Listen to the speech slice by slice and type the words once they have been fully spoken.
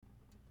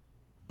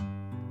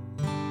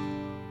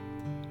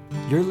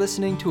You're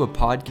listening to a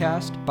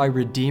podcast by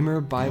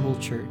Redeemer Bible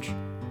Church.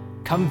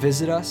 Come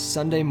visit us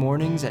Sunday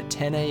mornings at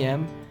 10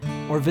 a.m.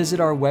 or visit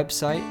our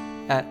website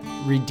at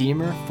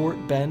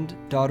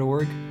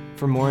redeemerfortbend.org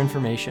for more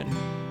information.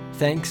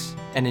 Thanks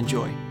and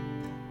enjoy.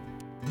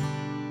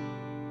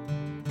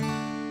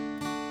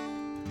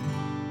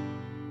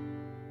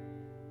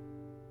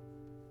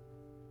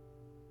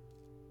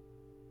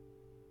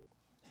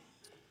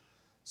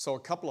 So a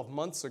couple of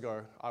months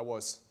ago, I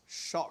was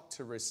shocked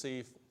to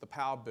receive the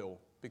power bill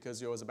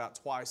because it was about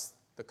twice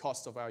the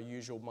cost of our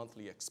usual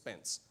monthly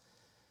expense.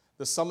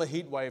 The summer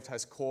heat wave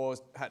had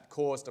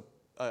caused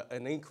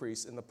an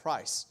increase in the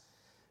price,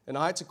 and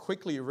I had to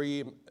quickly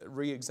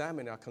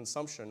re-examine our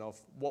consumption of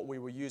what we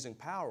were using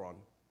power on.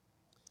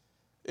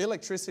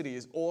 Electricity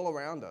is all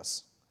around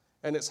us,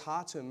 and it's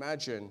hard to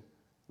imagine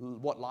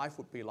what life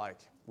would be like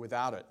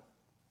without it.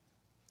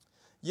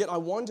 Yet I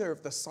wonder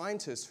if the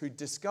scientists who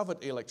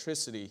discovered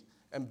electricity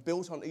and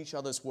built on each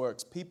other's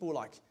works, people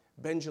like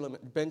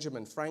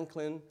Benjamin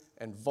Franklin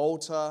and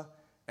Volta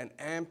and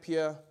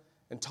Ampere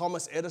and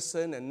Thomas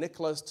Edison and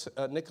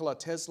Nikola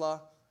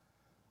Tesla,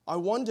 I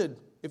wondered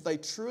if they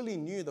truly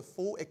knew the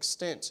full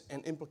extent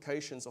and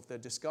implications of their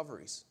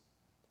discoveries.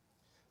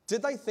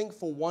 Did they think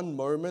for one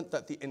moment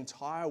that the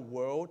entire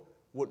world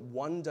would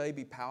one day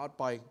be powered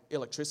by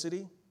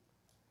electricity?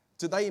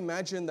 Did they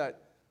imagine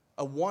that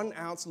a 1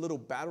 ounce little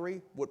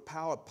battery would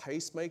power a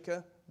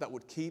pacemaker that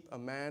would keep a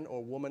man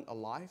or woman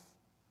alive?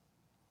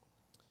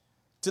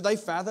 Did they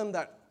fathom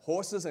that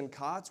horses and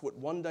carts would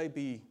one day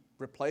be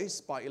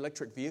replaced by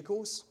electric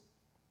vehicles?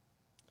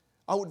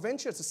 I would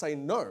venture to say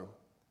no.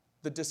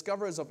 The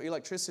discoverers of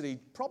electricity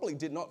probably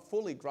did not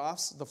fully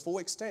grasp the full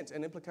extent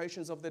and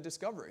implications of their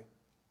discovery.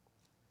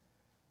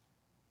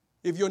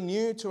 If you're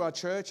new to our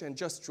church and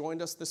just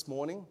joined us this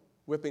morning,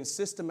 we've been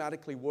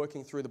systematically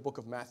working through the book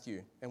of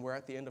Matthew, and we're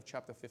at the end of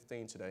chapter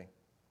 15 today.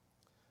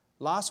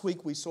 Last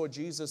week, we saw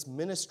Jesus'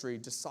 ministry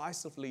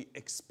decisively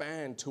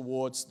expand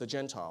towards the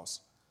Gentiles.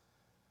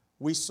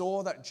 We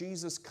saw that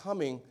Jesus'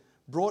 coming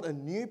brought a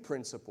new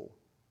principle,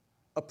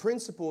 a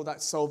principle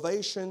that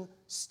salvation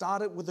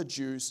started with the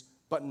Jews,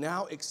 but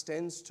now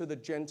extends to the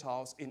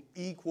Gentiles in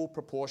equal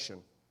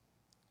proportion.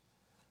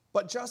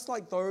 But just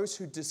like those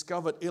who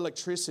discovered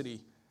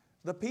electricity,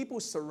 the people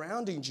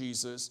surrounding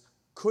Jesus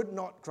could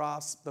not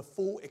grasp the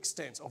full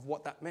extent of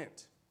what that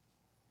meant.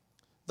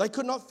 They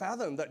could not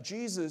fathom that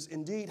Jesus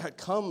indeed had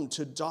come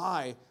to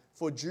die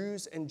for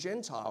Jews and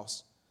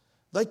Gentiles.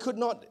 They could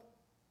not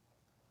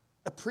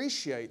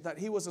appreciate that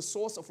he was a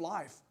source of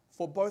life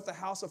for both the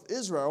house of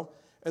Israel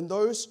and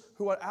those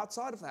who are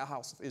outside of the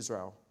house of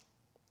Israel.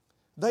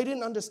 They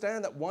didn't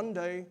understand that one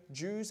day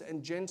Jews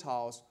and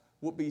Gentiles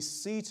would be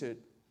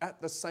seated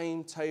at the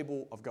same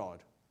table of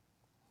God.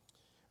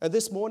 And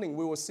this morning,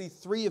 we will see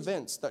 3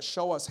 events that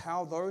show us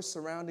how those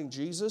surrounding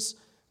Jesus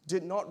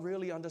did not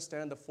really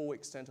understand the full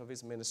extent of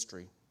his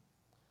ministry.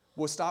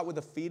 We'll start with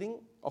the feeding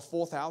of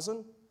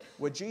 4,000,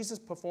 where Jesus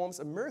performs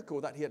a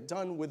miracle that he had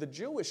done with the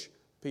Jewish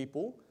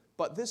people,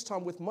 but this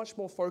time with much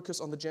more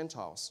focus on the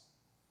Gentiles.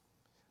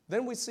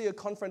 Then we see a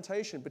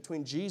confrontation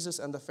between Jesus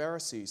and the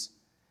Pharisees.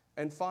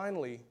 And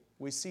finally,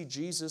 we see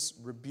Jesus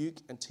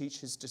rebuke and teach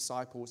his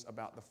disciples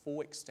about the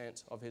full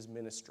extent of his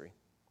ministry.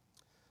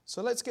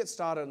 So let's get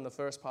started in the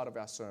first part of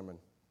our sermon.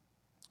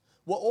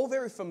 We're all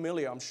very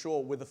familiar, I'm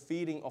sure, with the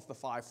feeding of the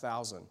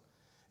 5,000.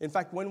 In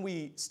fact, when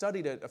we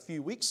studied it a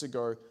few weeks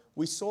ago,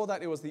 we saw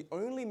that it was the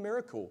only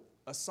miracle,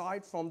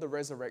 aside from the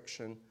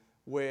resurrection,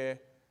 where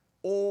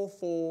all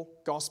 4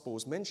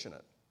 Gospels mention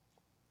it.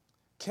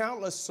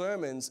 Countless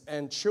sermons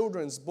and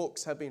children's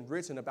books have been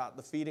written about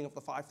the feeding of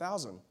the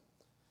 5,000.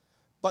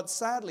 But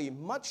sadly,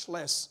 much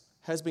less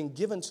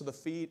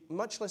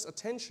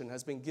attention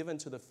has been given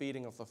to the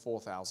feeding of the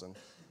 4,000.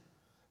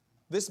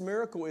 This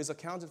miracle is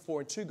accounted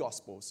for in 2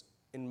 Gospels,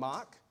 in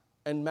Mark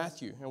and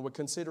Matthew, and we're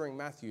considering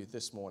Matthew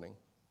this morning.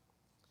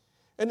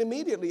 And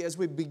immediately as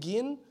we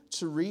begin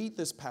to read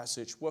this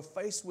passage, we're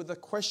faced with the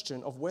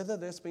question of whether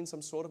there's been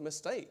some sort of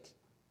mistake.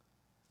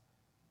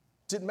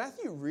 Did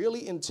Matthew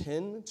really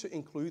intend to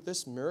include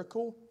this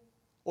miracle,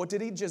 or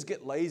did he just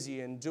get lazy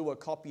and do a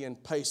copy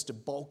and paste to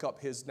bulk up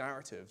his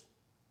narrative?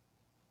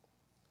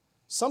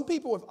 Some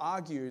people have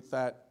argued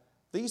that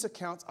these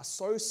accounts are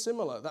so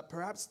similar that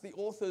perhaps the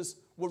authors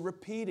were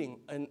repeating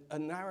a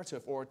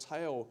narrative or a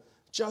tale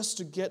just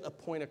to get a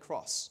point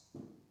across.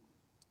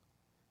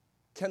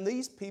 Can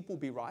these people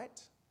be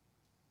right?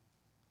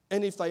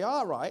 And if they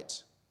are right,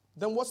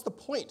 then what's the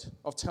point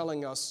of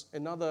telling us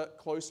another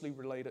closely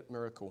related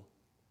miracle?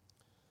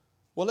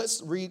 Well,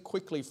 let's read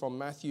quickly from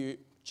Matthew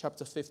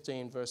chapter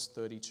 15, verse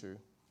 32.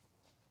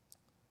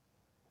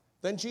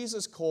 Then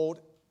Jesus called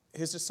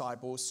his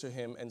disciples to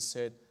him and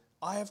said,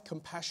 I have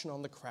compassion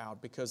on the crowd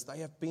because they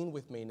have been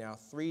with me now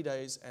 3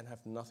 days and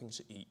have nothing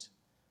to eat.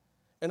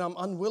 And I'm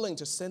unwilling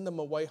to send them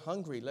away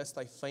hungry lest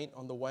they faint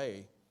on the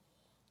way.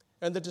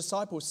 And the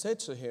disciples said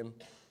to him,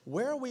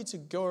 where are we to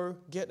go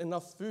get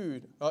enough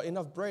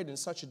bread in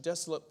such a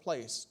desolate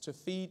place to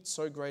feed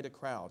so great a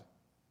crowd?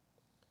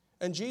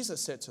 And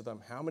Jesus said to them,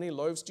 how many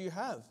loaves do you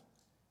have?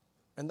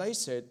 And they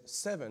said,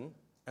 7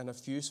 and a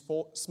few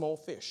small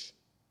fish.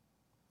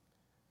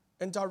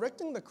 And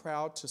directing the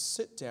crowd to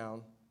sit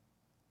down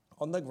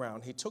on the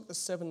ground, he took the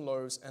 7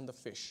 loaves and the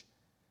fish,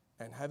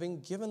 and having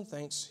given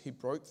thanks, he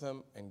broke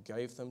them and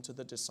gave them to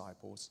the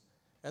disciples,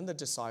 and the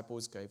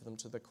disciples gave them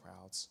to the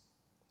crowds.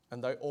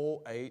 And they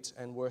all ate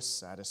and were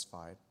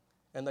satisfied.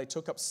 And they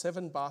took up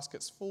 7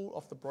 baskets full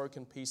of the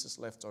broken pieces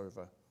left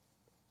over.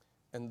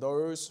 And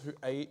those who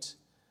ate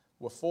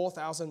were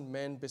 4,000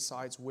 men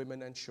besides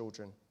women and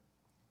children.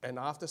 And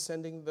after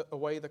sending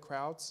away the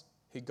crowds,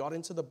 he got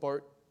into the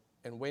boat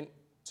and went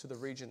to the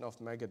region of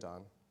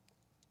Magadan.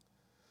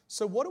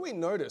 So what do we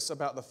notice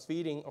about the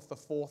feeding of the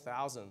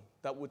 4,000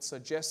 that would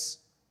suggest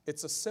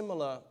it's a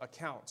similar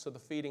account to the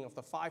feeding of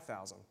the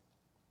 5,000?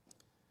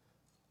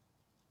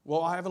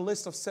 Well, I have a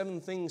list of 7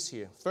 things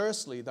here.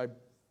 Firstly,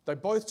 they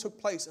both took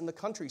place in the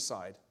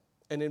countryside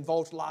and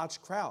involved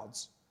large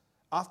crowds.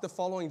 After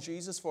following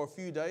Jesus for a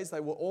few days, they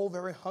were all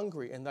very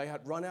hungry and they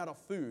had run out of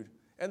food,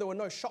 and there were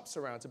no shops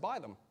around to buy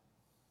them.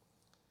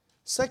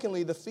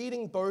 Secondly, the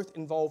feeding both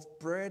involved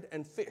bread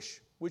and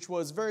fish, which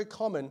was very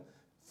common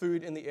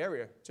food in the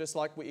area, just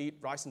like we eat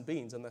rice and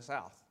beans in the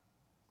South.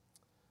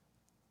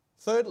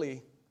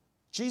 Thirdly,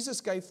 Jesus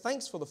gave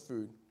thanks for the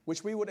food,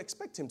 which we would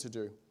expect him to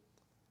do.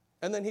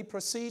 And then he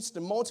proceeds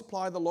to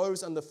multiply the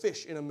loaves and the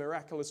fish in a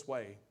miraculous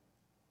way.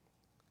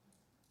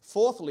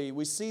 Fourthly,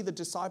 we see the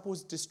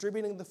disciples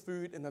distributing the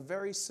food in a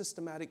very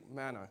systematic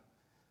manner,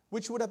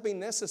 which would have been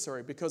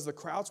necessary because the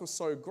crowds were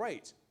so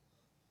great.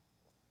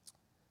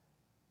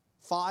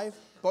 5,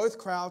 both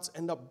crowds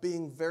end up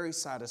being very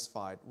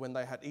satisfied when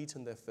they had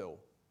eaten their fill.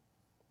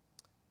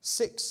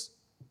 6,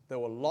 there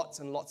were lots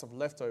and lots of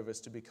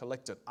leftovers to be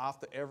collected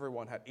after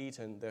everyone had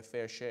eaten their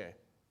fair share.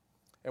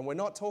 And we're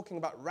not talking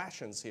about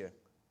rations here.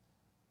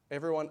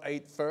 Everyone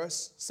ate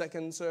first,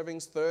 second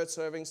servings, third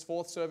servings,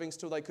 fourth servings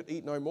till they could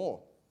eat no more.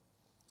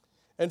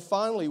 And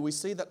finally, we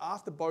see that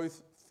after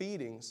both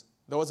feedings,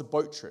 there was a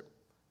boat trip.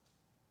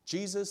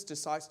 Jesus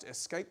decides to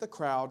escape the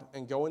crowd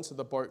and go into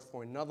the boat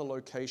for another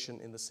location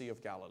in the Sea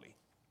of Galilee.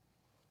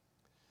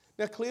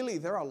 Now, clearly,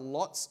 there are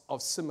lots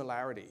of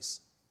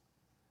similarities,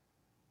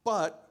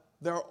 but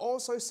there are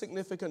also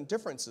significant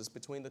differences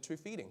between the 2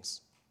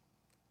 feedings.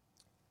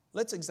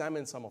 Let's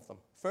examine some of them.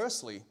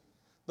 Firstly,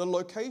 the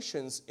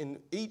locations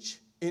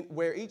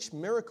where each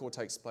miracle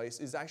takes place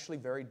is actually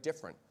very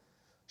different.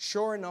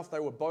 Sure enough, they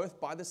were both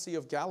by the Sea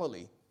of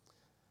Galilee,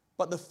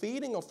 but the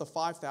feeding of the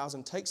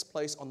 5,000 takes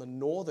place on the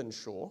northern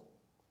shore,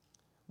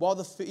 while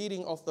the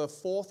feeding of the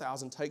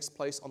 4,000 takes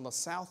place on the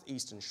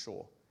southeastern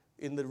shore,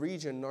 in the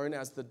region known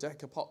as the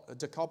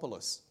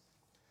Decapolis.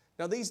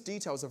 Now, these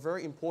details are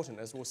very important,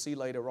 as we'll see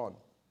later on.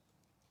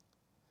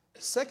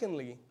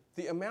 Secondly,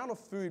 the amount of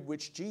food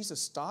which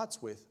Jesus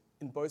starts with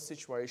in both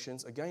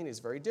situations, again, is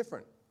very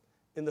different.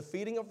 In the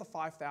feeding of the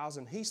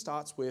 5,000, he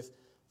starts with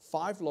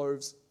 5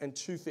 loaves and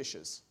 2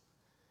 fishes.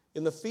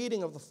 In the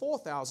feeding of the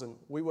 4,000,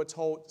 we were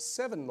told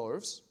 7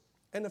 loaves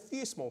and a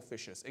few small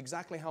fishes.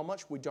 Exactly how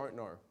much, we don't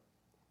know.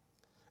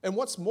 And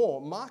what's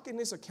more, Mark in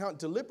his account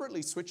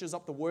deliberately switches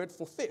up the word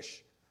for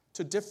fish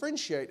to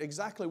differentiate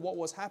exactly what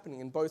was happening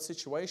in both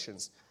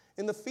situations.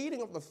 In the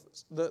feeding of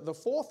the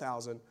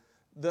 4,000,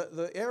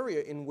 the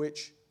area in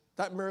which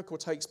that miracle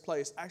takes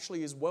place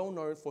actually is well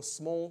known for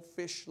small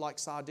fish like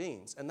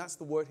sardines, and that's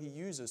the word he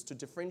uses to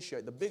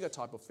differentiate the bigger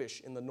type of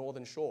fish in the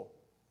northern shore.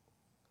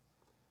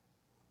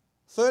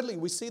 Thirdly,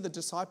 we see the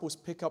disciples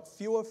pick up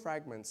fewer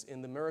fragments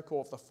in the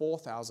miracle of the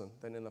 4,000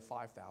 than in the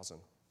 5,000.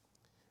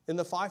 In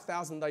the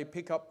 5,000, they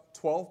pick up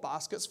 12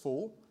 baskets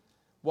full,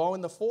 while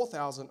in the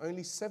 4,000,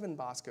 only 7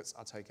 baskets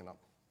are taken up.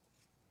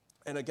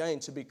 And again,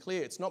 to be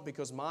clear, it's not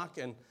because Mark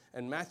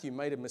and Matthew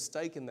made a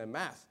mistake in their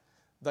math.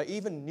 They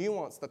even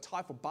nuanced the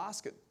type of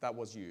basket that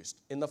was used.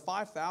 In the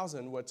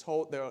 5,000, we're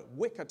told they're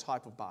wicker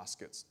type of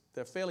baskets.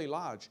 They're fairly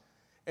large.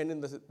 And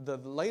in the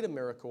later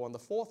miracle on the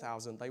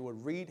 4,000, they were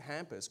reed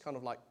hampers, kind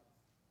of like,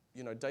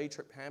 day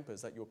trip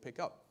hampers that you'll pick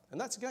up.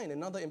 And that's, again,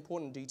 another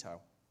important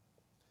detail.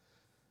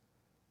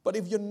 But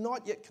if you're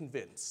not yet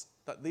convinced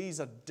that these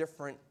are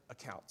different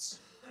accounts,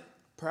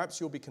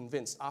 perhaps you'll be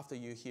convinced after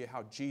you hear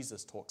how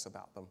Jesus talks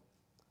about them.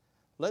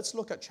 Let's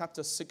look at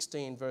chapter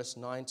 16, verse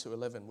 9 to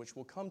 11, which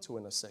we'll come to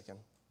in a second.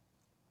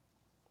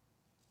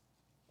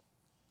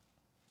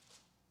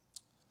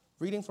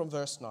 Reading from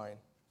verse 9,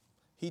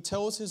 he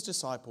tells his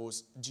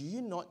disciples, "Do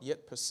you not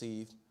yet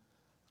perceive?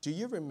 Do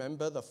you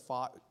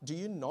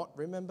not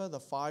remember the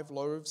 5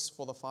 loaves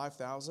for the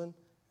 5,000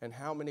 and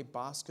how many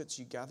baskets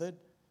you gathered?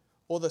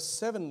 Or the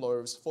 7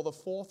 loaves for the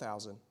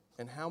 4,000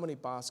 and how many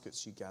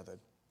baskets you gathered?"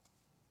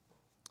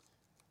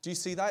 Do you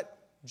see that?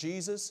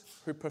 Jesus,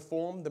 who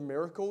performed the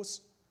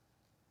miracles,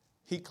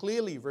 he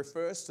clearly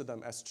refers to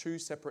them as 2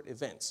 separate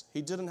events.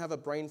 He didn't have a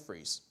brain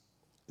freeze.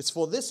 It's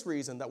for this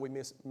reason that we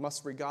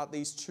must regard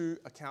these 2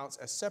 accounts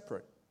as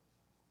separate.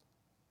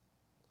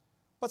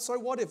 But so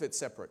what if it's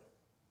separate?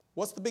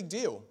 What's the big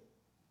deal?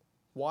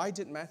 Why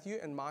did Matthew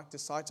and Mark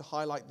decide to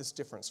highlight this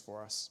difference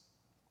for us?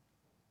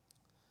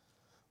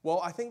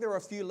 Well, I think there are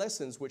a few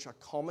lessons which are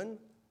common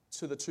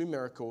to the 2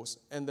 miracles,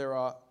 and there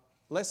are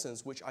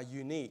lessons which are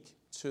unique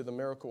to the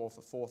miracle of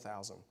the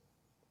 4,000.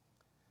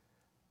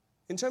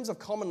 In terms of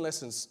common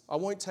lessons, I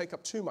won't take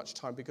up too much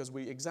time because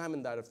we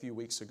examined that a few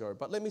weeks ago,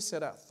 but let me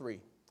set out three.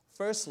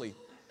 Firstly,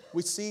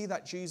 we see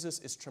that Jesus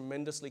is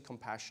tremendously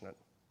compassionate.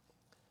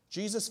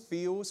 Jesus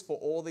feels for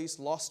all these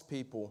lost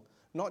people,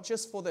 not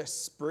just for their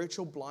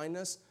spiritual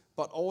blindness,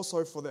 but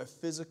also for their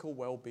physical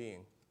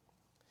well-being.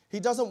 He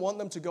doesn't want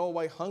them to go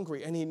away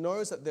hungry, and he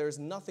knows that there is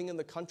nothing in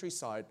the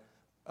countryside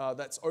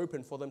that's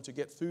open for them to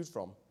get food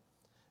from.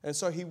 And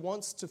so he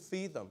wants to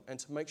feed them and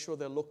to make sure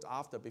they're looked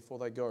after before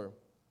they go.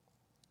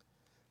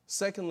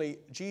 Secondly,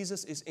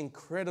 Jesus is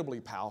incredibly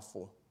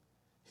powerful.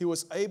 He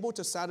was able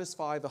to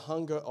satisfy the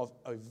hunger of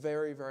a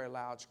very, very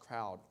large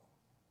crowd.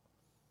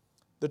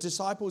 The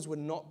disciples were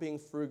not being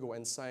frugal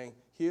and saying,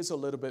 here's a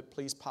little bit,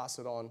 please pass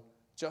it on,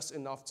 just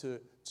enough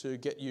to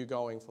get you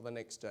going for the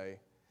next day.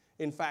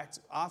 In fact,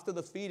 after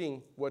the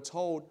feeding, we're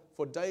told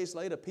for days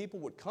later, people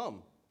would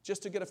come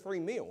just to get a free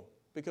meal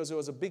because it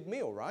was a big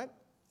meal, right?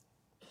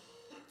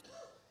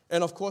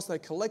 And of course, they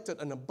collected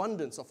an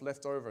abundance of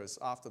leftovers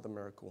after the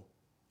miracle.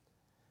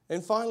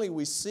 And finally,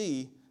 we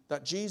see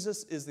that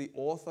Jesus is the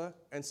author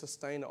and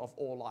sustainer of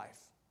all life.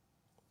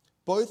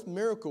 Both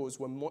miracles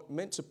were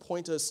meant to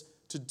point us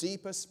to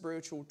deeper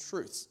spiritual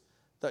truths,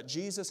 that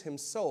Jesus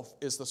himself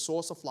is the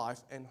source of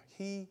life, and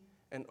he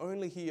and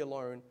only he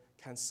alone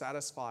can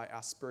satisfy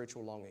our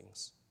spiritual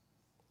longings.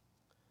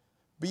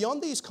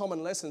 Beyond these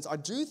common lessons, I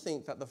do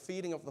think that the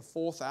feeding of the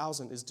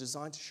 4,000 is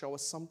designed to show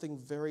us something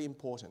very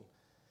important,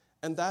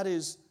 and that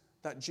is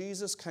that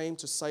Jesus came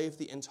to save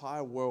the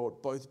entire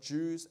world, both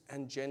Jews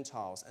and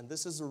Gentiles, and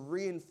this is a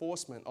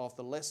reinforcement of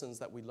the lessons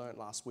that we learned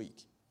last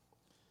week.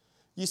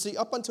 You see,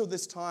 up until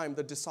this time,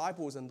 the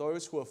disciples and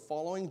those who were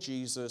following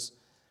Jesus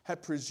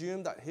had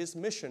presumed that his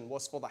mission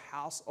was for the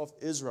house of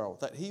Israel,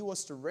 that he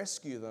was to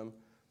rescue them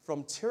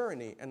from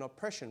tyranny and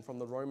oppression from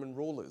the Roman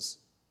rulers.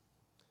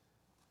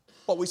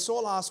 But we saw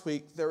last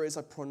week there is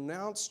a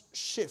pronounced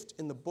shift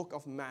in the book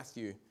of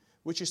Matthew,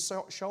 which is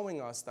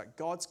showing us that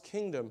God's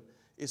kingdom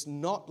is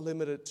not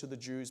limited to the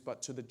Jews,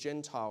 but to the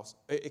Gentiles.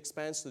 It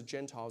expands to the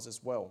Gentiles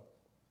as well.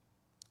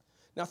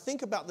 Now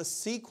think about the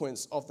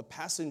sequence of the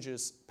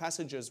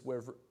passages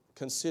we've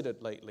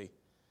considered lately.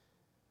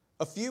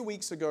 A few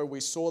weeks ago, we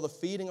saw the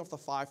feeding of the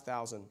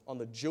 5,000 on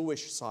the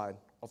Jewish side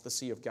of the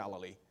Sea of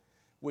Galilee.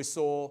 We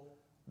saw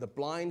the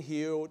blind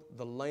healed,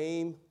 the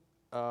lame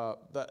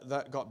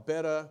that got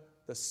better,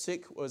 the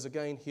sick was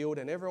again healed,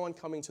 and everyone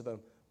coming to them,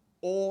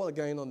 all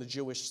again on the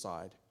Jewish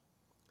side.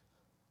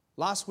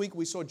 Last week,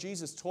 we saw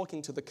Jesus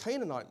talking to the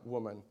Canaanite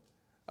woman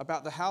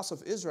about the house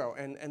of Israel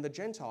and the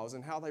Gentiles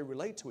and how they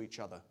relate to each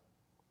other.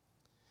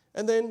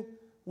 And then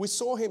we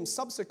saw him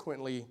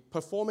subsequently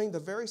performing the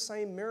very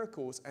same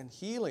miracles and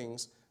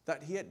healings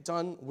that he had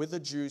done with the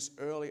Jews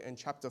early in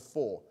chapter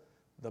 4.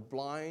 The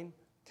blind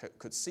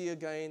could see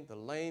again, the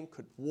lame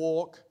could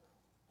walk,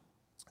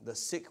 the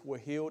sick were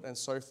healed, and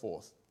so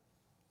forth.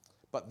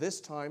 But this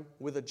time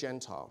with the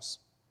Gentiles.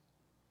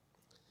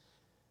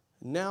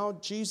 Now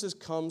Jesus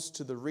comes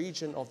to the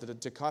region of the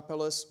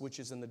Decapolis, which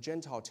is in the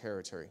Gentile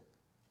territory.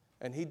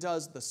 And he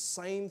does the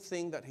same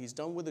thing that he's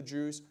done with the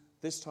Jews,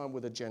 this time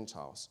with the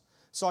Gentiles.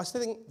 So I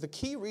think the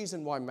key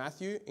reason why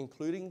Matthew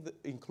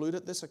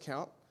included this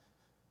account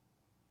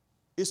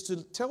is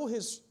to tell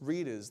his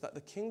readers that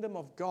the kingdom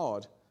of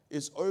God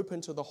is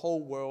open to the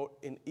whole world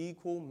in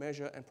equal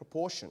measure and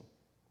proportion.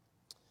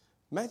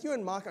 Matthew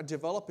and Mark are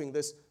developing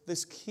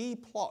this key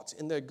plot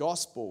in their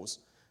Gospels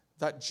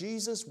that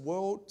Jesus'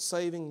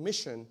 world-saving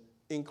mission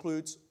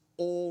includes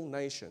all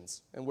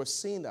nations. And we've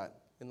seen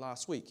that in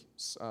last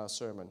week's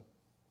sermon.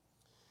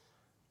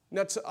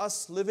 Now, to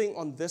us living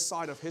on this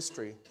side of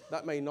history,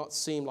 that may not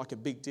seem like a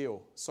big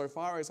deal. So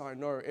far as I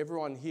know,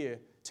 everyone here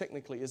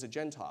technically is a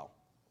Gentile.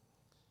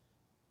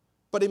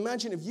 But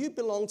imagine if you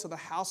belong to the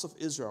house of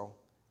Israel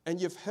and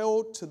you've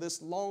held to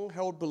this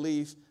long-held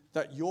belief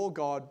that your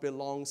God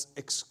belongs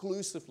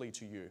exclusively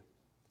to you.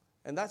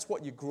 And that's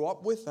what you grew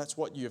up with, that's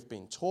what you've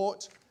been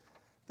taught.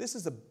 This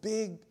is a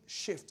big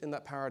shift in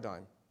that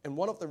paradigm, and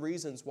one of the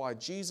reasons why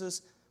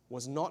Jesus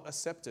was not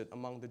accepted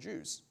among the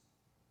Jews.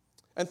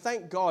 And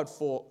thank God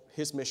for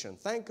his mission.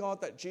 Thank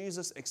God that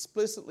Jesus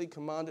explicitly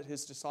commanded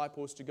his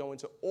disciples to go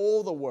into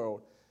all the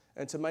world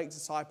and to make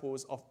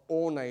disciples of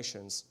all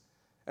nations.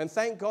 And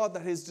thank God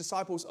that his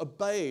disciples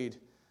obeyed,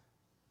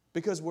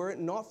 because were it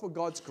not for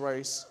God's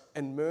grace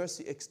and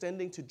mercy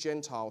extending to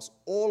Gentiles,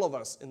 all of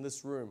us in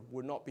this room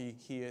would not be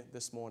here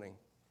this morning.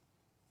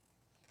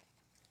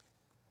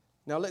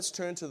 Now let's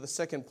turn to the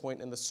second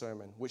point in the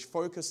sermon, which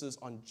focuses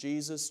on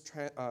Jesus'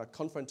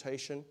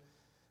 confrontation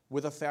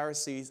with the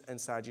Pharisees and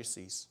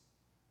Sadducees.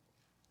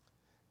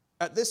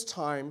 At this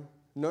time,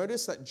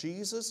 notice that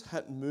Jesus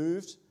had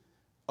moved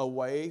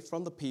away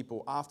from the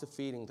people after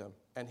feeding them,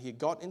 and he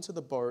got into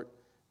the boat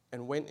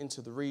and went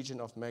into the region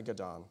of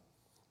Magadan.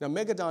 Now,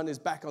 Magadan is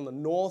back on the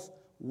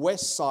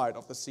northwest side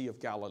of the Sea of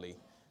Galilee,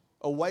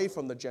 away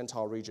from the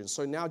Gentile region.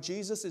 So now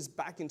Jesus is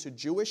back into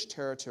Jewish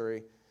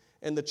territory,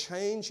 and the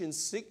change in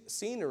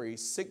scenery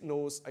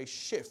signals a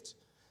shift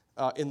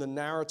in the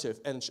narrative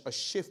and a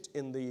shift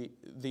in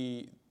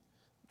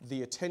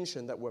the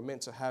attention that we're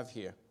meant to have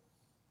here.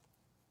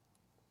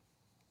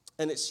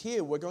 And it's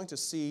here we're going to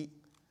see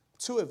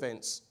two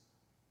events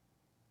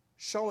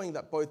showing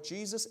that both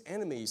Jesus'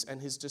 enemies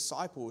and his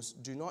disciples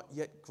do not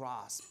yet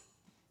grasp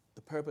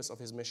the purpose of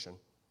his mission.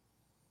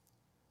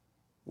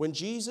 When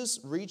Jesus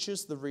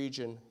reaches the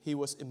region, he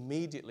was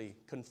immediately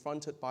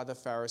confronted by the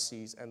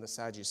Pharisees and the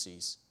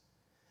Sadducees.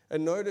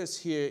 And notice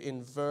here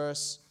in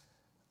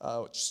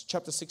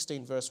chapter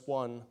 16, verse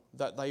 1,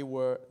 that they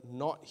were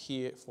not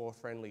here for a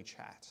friendly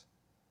chat.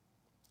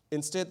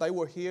 Instead, they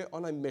were here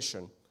on a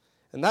mission.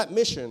 And that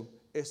mission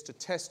is to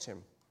test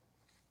him.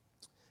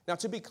 Now,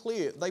 to be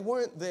clear, they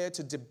weren't there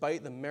to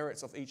debate the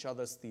merits of each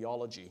other's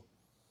theology.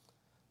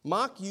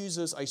 Mark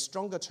uses a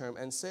stronger term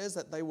and says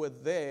that they were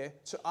there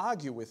to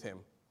argue with him.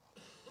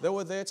 They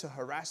were there to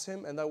harass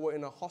him, and they were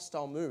in a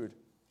hostile mood.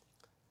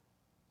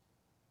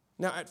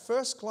 Now, at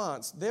first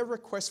glance, their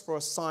request for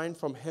a sign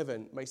from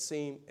heaven may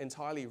seem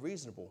entirely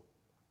reasonable.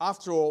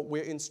 After all,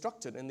 we're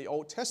instructed in the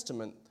Old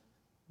Testament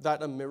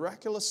that a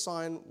miraculous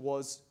sign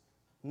was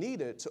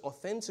needed to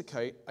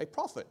authenticate a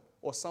prophet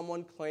or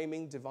someone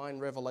claiming divine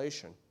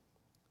revelation.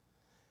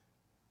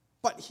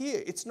 But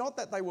here, it's not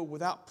that they were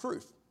without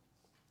proof.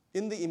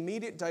 In the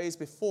immediate days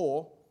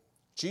before,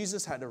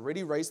 Jesus had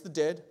already raised the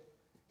dead,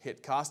 he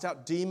had cast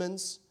out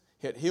demons,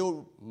 he had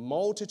healed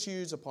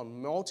multitudes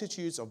upon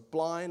multitudes of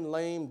blind,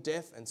 lame,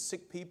 deaf, and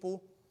sick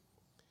people.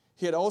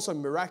 He had also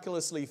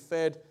miraculously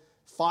fed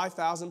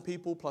 5,000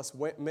 people plus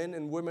men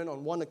and women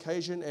on one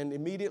occasion, and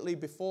immediately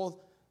before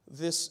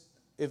this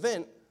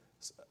event,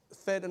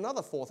 fed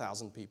another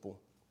 4,000 people.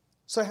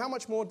 So how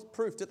much more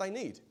proof did they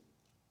need?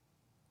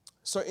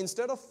 So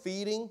instead of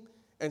feeding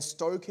and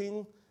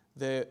stoking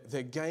their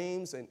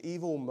games and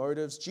evil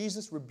motives,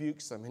 Jesus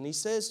rebukes them. And he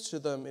says to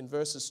them in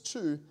verses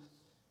 2,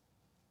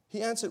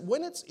 he answered,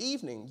 "When it's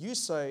evening, you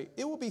say,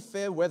 it will be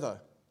fair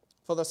weather,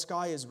 for the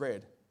sky is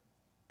red.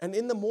 And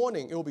in the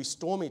morning, it will be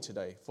stormy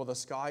today, for the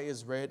sky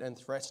is red and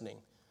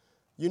threatening.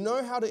 You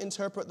know how to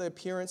interpret the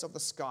appearance of the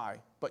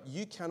sky, but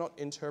you cannot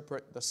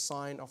interpret the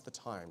sign of the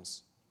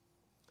times.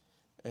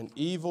 An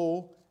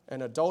evil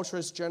and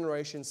adulterous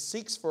generation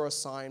seeks for a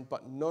sign,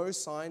 but no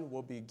sign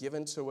will be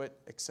given to it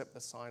except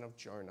the sign of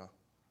Jonah."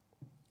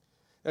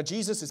 Now,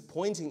 Jesus is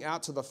pointing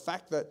out to the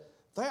fact that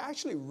they're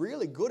actually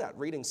really good at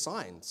reading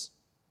signs.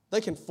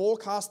 They can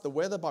forecast the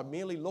weather by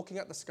merely looking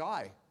at the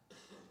sky.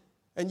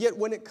 And yet,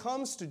 when it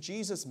comes to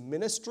Jesus'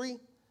 ministry,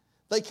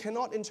 they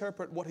cannot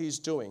interpret what he's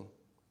doing.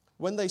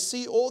 When they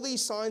see all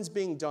these signs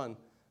being done,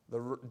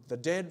 the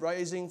dead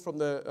raising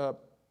from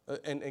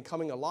and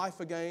coming alive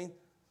again,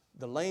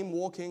 the lame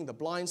walking, the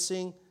blind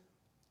seeing,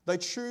 they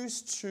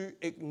choose to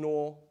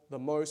ignore the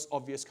most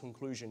obvious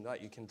conclusion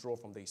that you can draw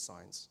from these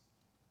signs.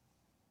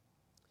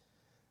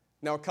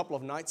 Now, a couple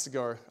of nights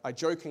ago, I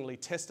jokingly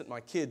tested my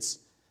kids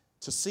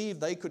to see if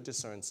they could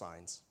discern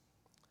signs.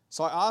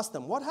 So I asked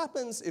them, what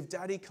happens if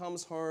Daddy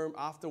comes home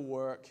after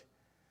work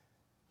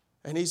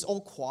and he's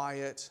all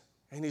quiet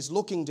and he's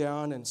looking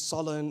down and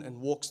sullen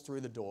and walks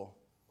through the door?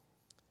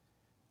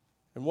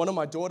 And one of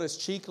my daughters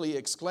cheekily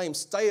exclaimed,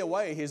 "Stay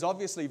away, he's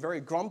obviously very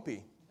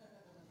grumpy."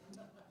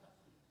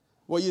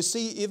 Well, you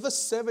see, if a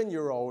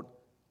 7-year-old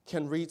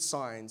can read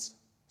signs,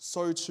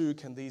 so too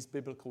can these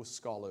biblical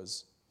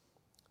scholars.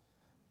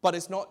 But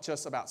it's not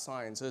just about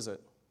signs, is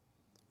it?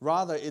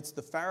 Rather, it's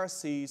the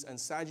Pharisees' and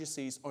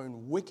Sadducees'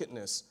 own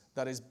wickedness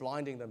that is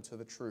blinding them to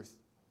the truth.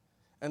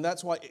 And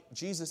that's why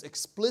Jesus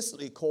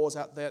explicitly calls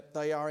out that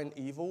they are an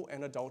evil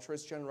and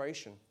adulterous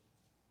generation.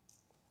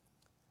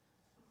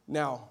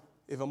 Now,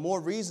 if a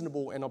more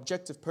reasonable and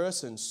objective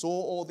person saw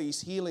all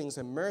these healings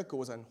and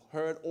miracles and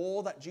heard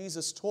all that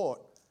Jesus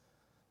taught,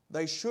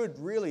 they should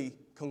really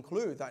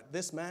conclude that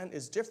this man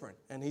is different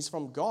and he's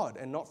from God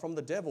and not from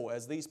the devil,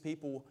 as these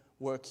people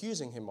were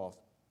accusing him of.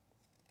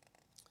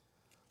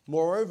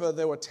 Moreover,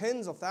 there were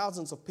tens of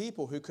thousands of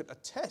people who could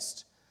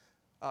attest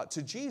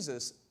to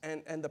Jesus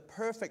and the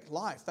perfect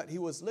life that he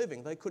was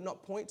living. They could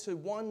not point to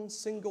one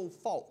single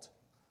fault.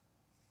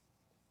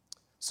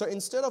 So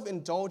instead of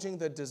indulging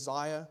their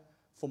desire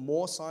for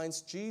more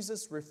signs,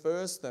 Jesus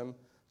refers them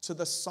to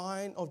the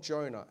sign of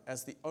Jonah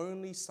as the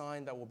only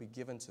sign that will be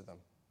given to them.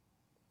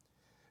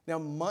 Now,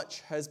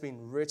 much has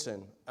been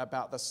written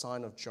about the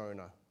sign of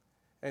Jonah,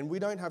 and we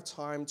don't have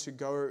time to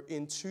go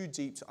in too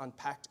deep to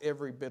unpack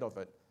every bit of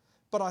it.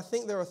 But I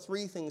think there are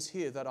 3 things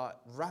here that are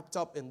wrapped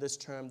up in this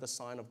term, the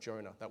sign of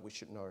Jonah, that we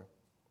should know.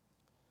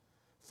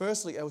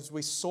 Firstly, as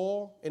we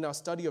saw in our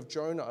study of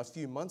Jonah a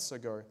few months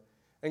ago,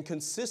 and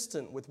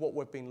consistent with what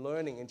we've been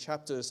learning in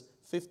chapters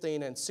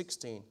 15 and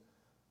 16,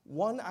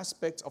 one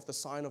aspect of the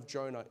sign of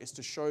Jonah is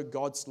to show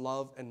God's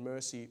love and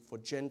mercy for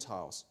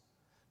Gentiles.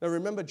 Now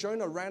remember,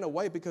 Jonah ran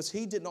away because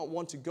he did not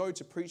want to go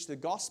to preach the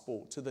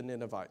gospel to the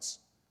Ninevites.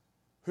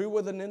 Who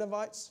were the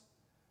Ninevites?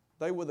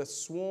 They were the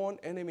sworn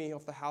enemy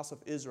of the house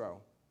of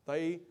Israel.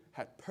 They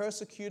had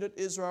persecuted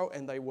Israel,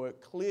 and they were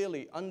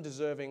clearly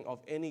undeserving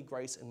of any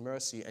grace and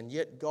mercy. And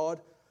yet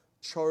God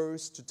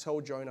chose to tell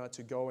Jonah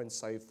to go and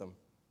save them.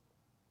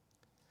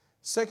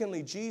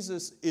 Secondly,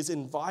 Jesus is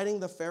inviting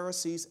the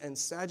Pharisees and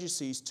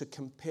Sadducees to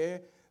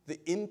compare the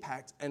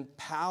impact and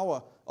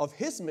power of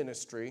his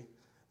ministry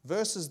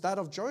versus that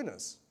of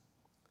Jonah's.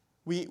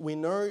 We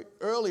know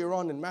earlier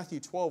on in Matthew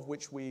 12,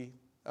 which we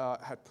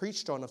had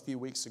preached on a few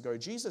weeks ago,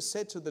 Jesus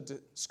said to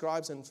the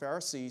scribes and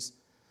Pharisees,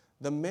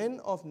 "The men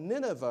of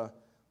Nineveh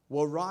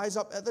will rise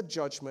up at the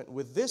judgment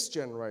with this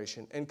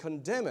generation and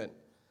condemn it,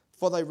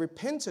 for they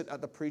repented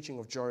at the preaching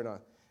of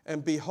Jonah.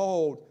 And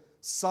behold,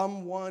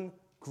 someone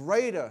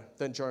greater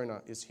than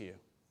Jonah is here."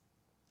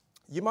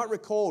 You might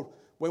recall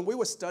when we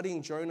were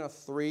studying Jonah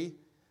 3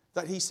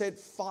 that he said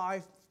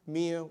 5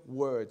 mere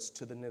words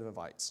to the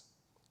Ninevites,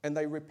 and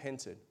they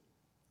repented.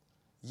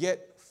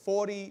 Yet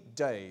 40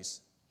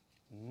 days,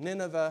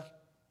 Nineveh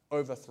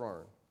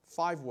overthrown.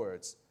 5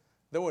 words.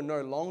 There were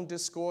no long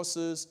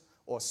discourses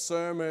or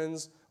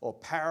sermons or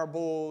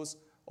parables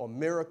or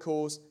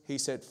miracles. He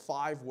said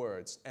 5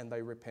 words, and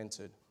they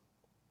repented.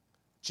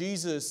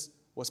 Jesus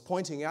was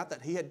pointing out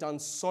that he had done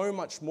so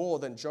much more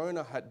than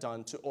Jonah had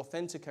done to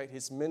authenticate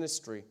his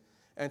ministry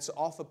and to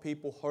offer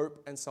people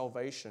hope and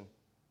salvation.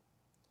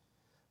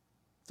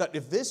 That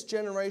if this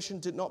generation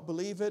did not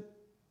believe it,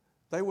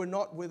 they were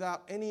not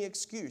without any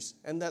excuse,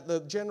 and that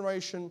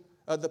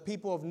the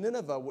people of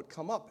Nineveh would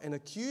come up and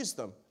accuse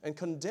them and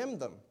condemn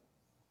them.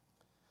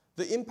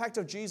 The impact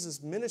of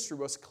Jesus' ministry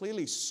was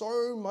clearly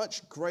so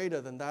much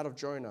greater than that of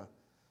Jonah,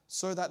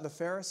 so that the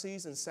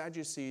Pharisees and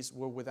Sadducees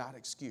were without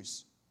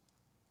excuse.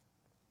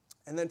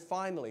 And then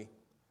finally,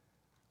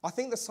 I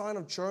think the sign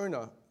of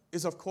Jonah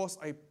is, of course,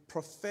 a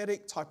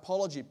prophetic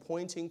typology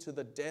pointing to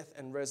the death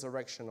and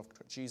resurrection of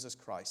Jesus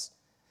Christ.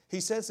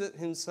 He says it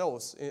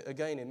himself,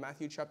 again in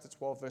Matthew chapter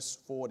 12, verse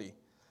 40.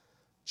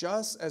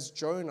 "Just as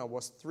Jonah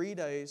was 3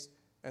 days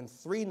and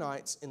 3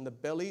 nights in the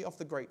belly of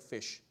the great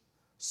fish,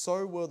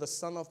 so will the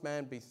Son of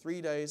Man be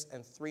 3 days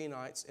and 3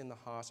 nights in the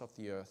heart of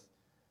the earth."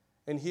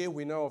 And here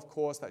we know, of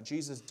course, that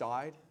Jesus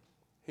died.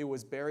 He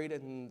was buried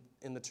in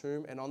the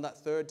tomb, and on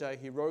that 3rd day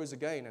he rose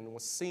again and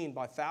was seen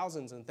by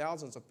thousands and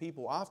thousands of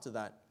people after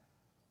that.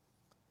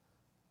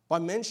 By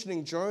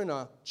mentioning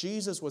Jonah,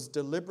 Jesus was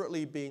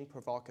deliberately being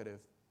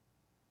provocative.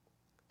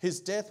 His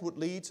death would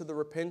lead to the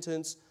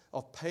repentance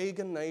of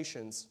pagan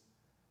nations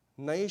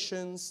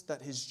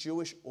that his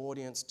Jewish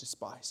audience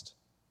despised.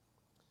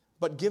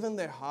 But given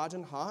their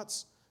hardened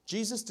hearts,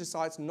 Jesus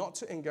decides not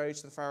to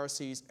engage the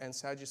Pharisees and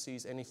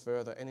Sadducees any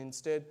further, and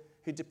instead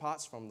he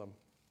departs from them.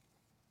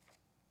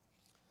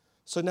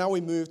 So now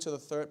we move to the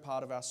third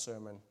part of our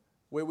sermon,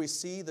 where we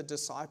see the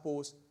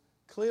disciples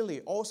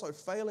clearly also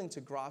failing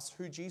to grasp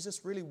who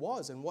Jesus really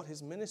was and what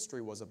his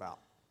ministry was about.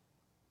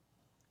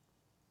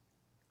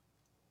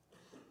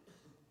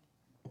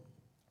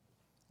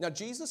 Now,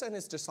 Jesus and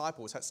his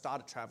disciples had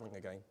started traveling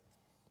again.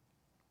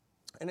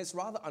 And it's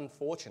rather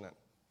unfortunate,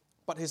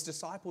 but his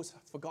disciples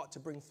forgot to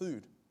bring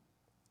food.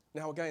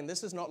 Now, again,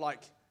 this is not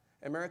like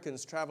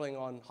Americans traveling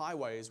on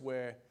highways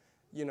where,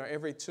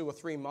 every 2 or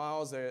 3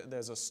 miles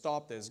there's a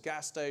stop, there's a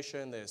gas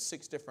station, there's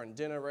 6 different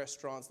dinner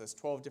restaurants, there's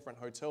 12 different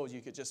hotels.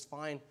 You could just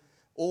find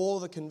all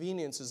the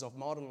conveniences of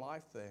modern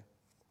life there.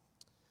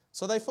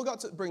 So they forgot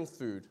to bring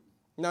food.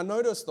 Now,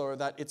 notice, though,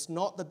 that it's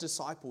not the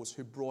disciples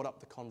who brought up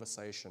the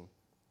conversation.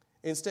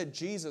 Instead,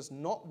 Jesus,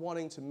 not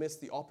wanting to miss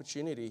the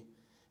opportunity,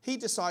 he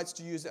decides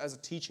to use it as a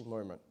teaching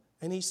moment.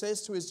 And he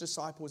says to his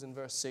disciples in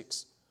verse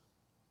 6,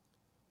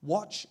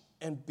 "Watch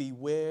and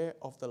beware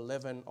of the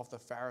leaven of the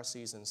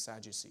Pharisees and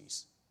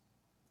Sadducees."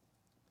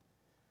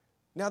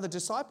 Now, the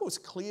disciples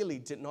clearly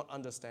did not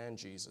understand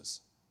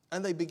Jesus,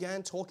 and they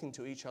began talking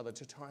to each other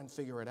to try and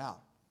figure it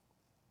out.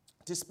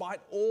 Despite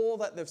all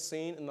that they've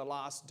seen in the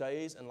last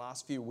days and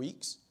last few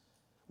weeks,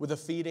 with the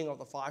feeding of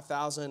the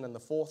 5,000 and the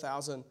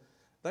 4,000,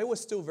 they were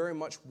still very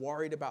much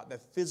worried about their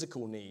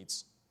physical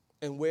needs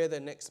and where their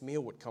next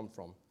meal would come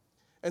from.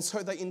 And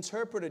so they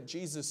interpreted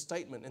Jesus'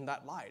 statement in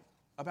that light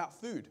about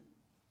food.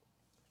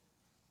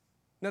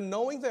 Now,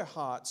 knowing their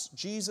hearts,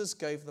 Jesus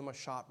gave them a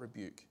sharp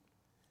rebuke.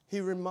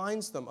 He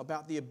reminds them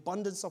about the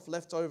abundance of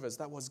leftovers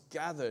that was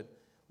gathered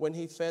when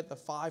he fed the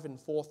 5,000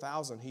 and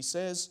 4,000. He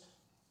says,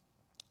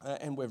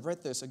 and we've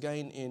read this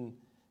again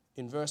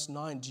in verse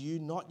 9, "Do you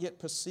not yet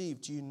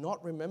perceive? Do you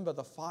not remember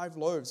the 5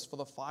 loaves for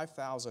the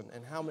 5,000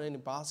 and how many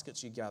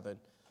baskets you gathered?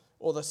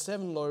 Or the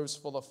 7 loaves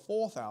for the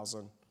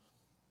 4,000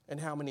 and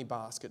how many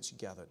baskets you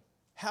gathered?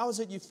 How is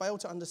it you fail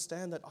to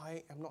understand that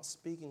I am not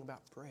speaking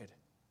about bread?"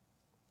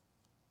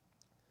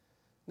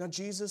 Now,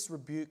 Jesus'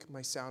 rebuke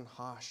may sound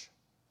harsh,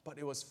 but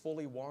it was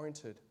fully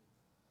warranted.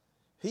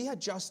 He had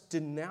just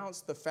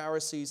denounced the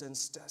Pharisees and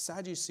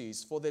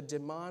Sadducees for their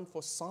demand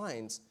for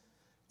signs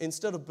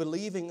instead of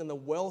believing in the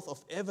wealth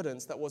of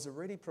evidence that was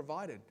already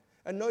provided.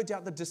 And no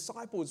doubt the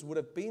disciples would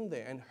have been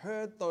there and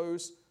heard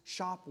those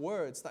sharp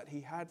words that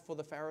he had for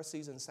the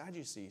Pharisees and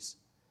Sadducees.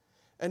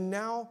 And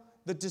now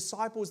the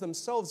disciples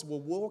themselves were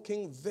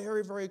walking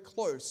very, very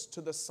close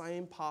to the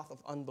same path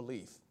of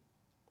unbelief.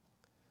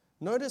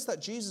 Notice that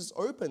Jesus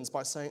opens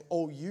by saying,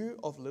 "Oh, you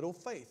of little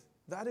faith."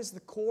 That is the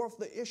core of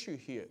the issue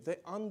here, their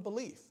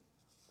unbelief.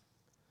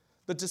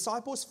 The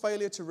disciples'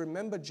 failure to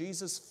remember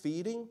Jesus'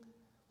 feeding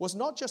was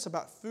not just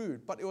about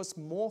food, but it was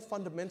more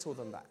fundamental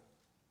than that.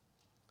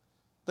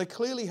 They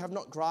clearly have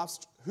not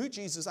grasped who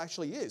Jesus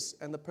actually is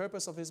and the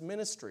purpose of his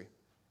ministry.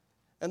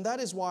 And that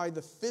is why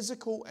the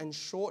physical and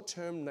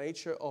short-term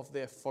nature of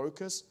their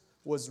focus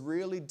was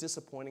really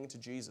disappointing to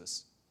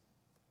Jesus.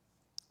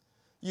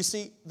 You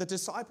see, the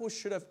disciples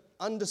should have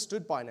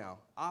understood by now,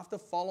 after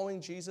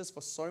following Jesus for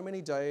so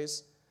many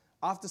days,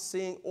 after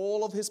seeing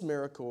all of his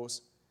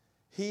miracles,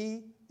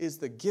 he is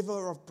the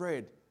giver of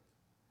bread.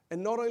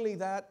 And not only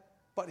that,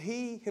 but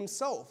he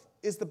himself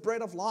is the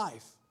bread of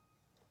life.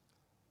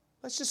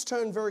 Let's just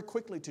turn very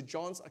quickly to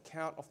John's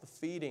account of the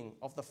feeding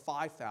of the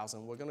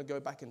 5,000. We're going to go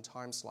back in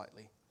time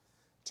slightly.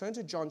 Turn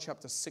to John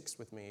chapter 6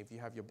 with me if you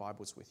have your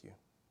Bibles with you.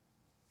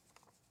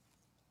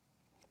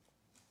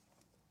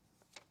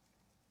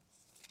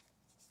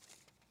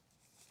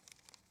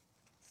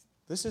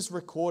 This is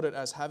recorded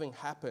as having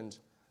happened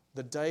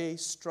the day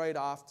straight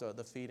after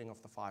the feeding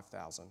of the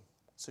 5,000.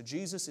 So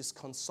Jesus is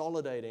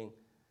consolidating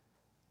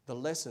the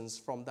lessons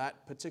from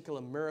that particular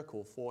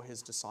miracle for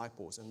his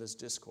disciples in this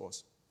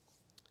discourse.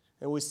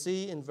 And we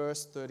see in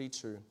verse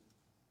 32,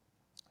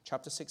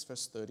 chapter 6,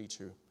 verse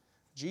 32,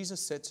 Jesus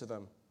said to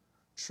them,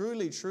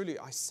 "Truly, truly,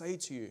 I say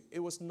to you, it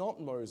was not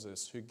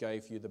Moses who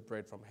gave you the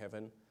bread from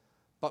heaven,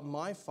 but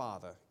my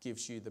Father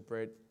gives you the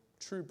bread,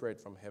 true bread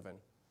from heaven.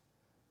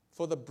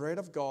 For the bread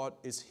of God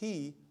is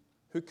he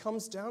who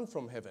comes down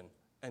from heaven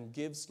and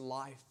gives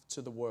life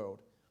to the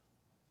world."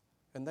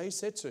 And they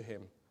said to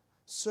him,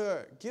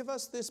 "Sir, give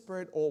us this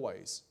bread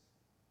always."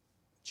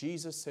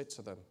 Jesus said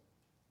to them,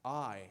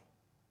 "I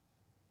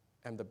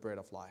am the bread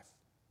of life.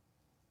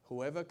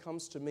 Whoever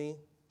comes to me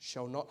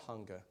shall not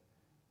hunger,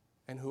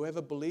 and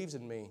whoever believes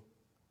in me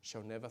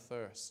shall never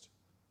thirst."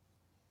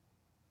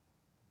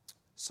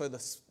 So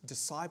the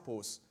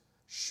disciples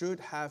should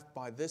have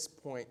by this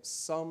point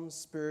some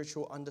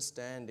spiritual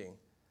understanding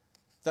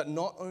that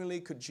not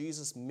only could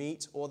Jesus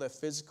meet all their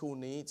physical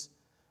needs,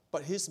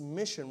 but his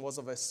mission was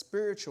of a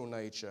spiritual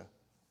nature,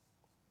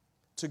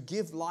 to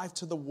give life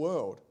to the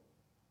world.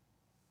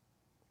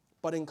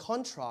 But in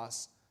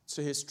contrast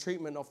to his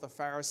treatment of the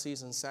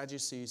Pharisees and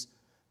Sadducees,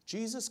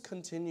 Jesus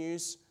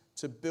continues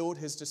to build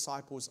his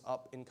disciples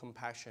up in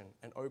compassion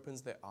and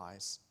opens their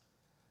eyes.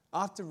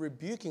 After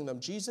rebuking them,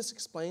 Jesus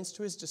explains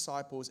to his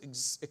disciples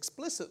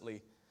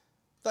explicitly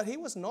that he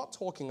was not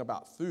talking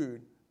about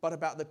food, but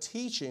about the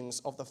teachings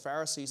of the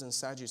Pharisees and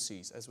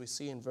Sadducees, as we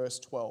see in verse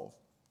 12.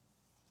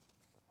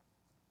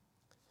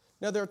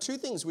 Now, there are two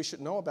things we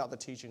should know about the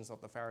teachings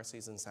of the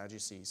Pharisees and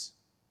Sadducees.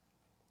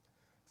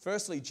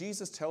 Firstly,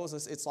 Jesus tells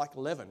us it's like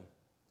leaven.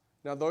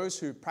 Now, those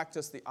who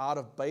practice the art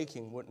of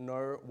baking would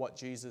know what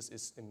Jesus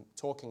is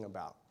talking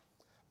about.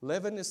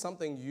 Leaven is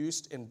something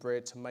used in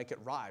bread to make it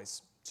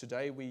rise.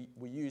 Today, we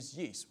use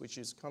yeast, which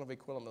is kind of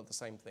equivalent of the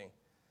same thing.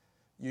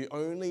 You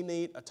only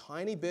need a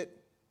tiny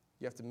bit.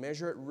 You have to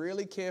measure it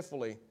really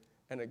carefully,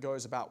 and it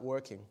goes about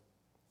working.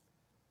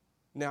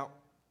 Now,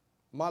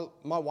 my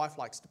wife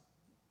likes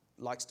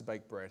to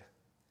bake bread.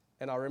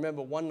 And I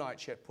remember one night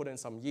she had put in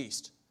some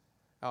yeast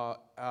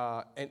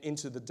and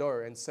into the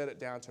dough and set it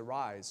down to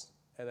rise.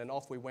 And then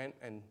off we went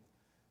and,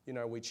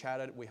 we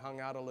chatted, we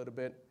hung out a little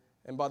bit.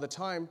 And by the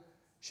time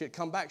she had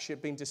come back, she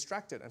had been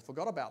distracted and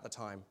forgot about the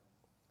time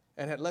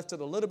and had left it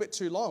a little bit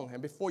too long.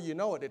 And before you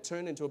know it, it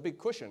turned into a big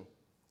cushion.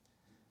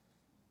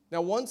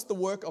 Now, once the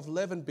work of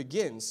leaven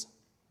begins,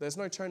 there's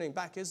no turning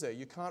back, is there?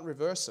 You can't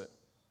reverse it.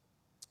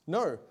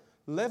 No,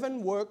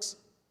 leaven works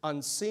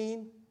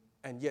unseen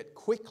and yet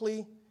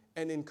quickly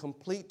and in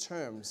complete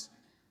terms.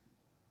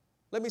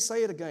 Let me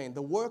say it again.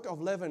 The work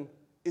of leaven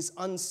is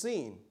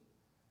unseen,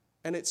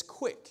 and it's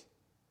quick,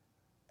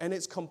 and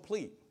it's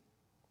complete.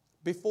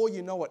 Before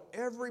you know it,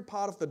 every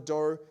part of the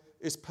dough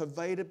is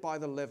pervaded by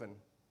the leaven,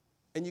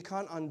 and you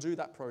can't undo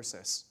that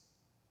process.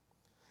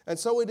 And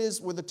so it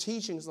is with the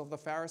teachings of the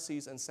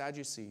Pharisees and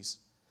Sadducees.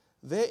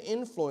 Their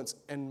influence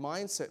and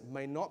mindset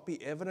may not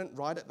be evident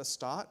right at the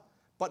start,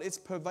 but it's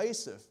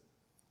pervasive.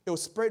 It will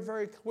spread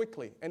very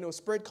quickly, and it will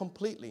spread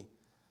completely.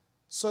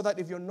 So that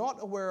if you're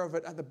not aware of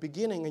it at the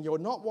beginning and you're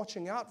not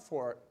watching out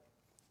for it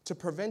to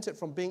prevent it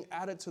from being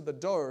added to the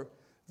dough,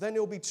 then it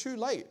will be too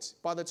late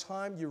by the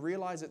time you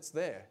realize it's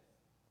there.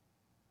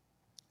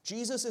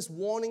 Jesus is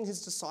warning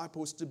his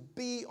disciples to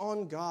be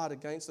on guard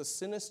against the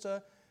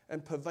sinister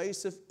and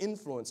pervasive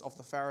influence of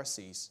the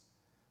Pharisees.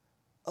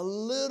 A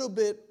little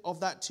bit of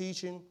that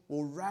teaching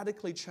will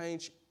radically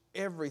change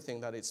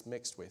everything that it's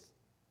mixed with.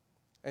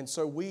 And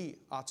so we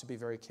are to be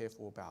very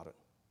careful about it.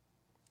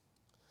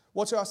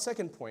 Well, to our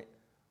second point,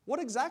 what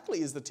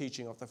exactly is the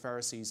teaching of the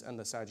Pharisees and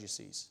the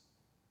Sadducees?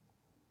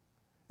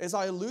 As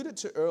I alluded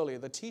to earlier,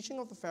 the teaching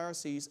of the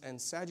Pharisees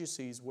and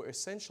Sadducees were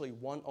essentially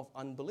one of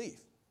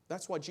unbelief.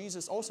 That's why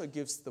Jesus also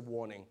gives the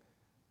warning,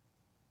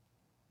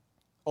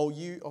 "O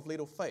you of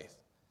little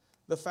faith."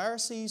 The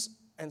Pharisees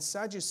and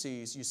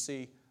Sadducees, you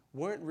see,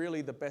 weren't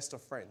really the best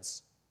of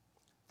friends.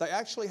 They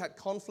actually had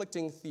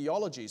conflicting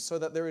theologies, so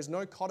that there is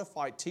no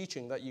codified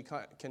teaching that you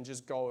can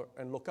just go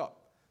and look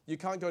up. You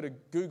can't go to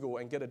Google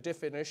and get a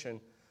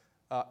definition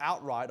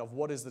outright of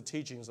what is the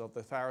teachings of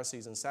the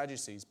Pharisees and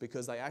Sadducees,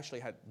 because they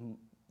actually had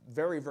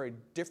very, very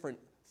different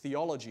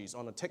theologies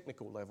on a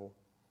technical level.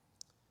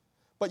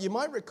 But you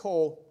might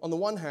recall, on the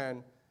one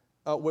hand,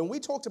 when we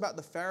talked about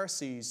the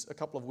Pharisees a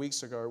couple of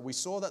weeks ago, we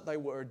saw that they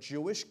were a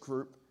Jewish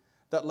group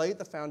that laid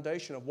the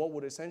foundation of what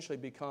would essentially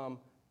become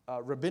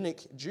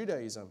rabbinic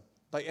Judaism.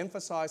 They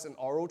emphasized an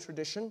oral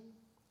tradition,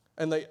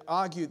 and they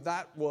argued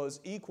that was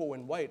equal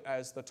in weight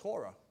as the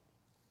Torah.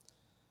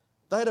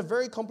 They had a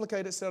very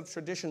complicated set of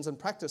traditions and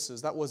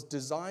practices that was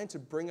designed to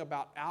bring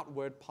about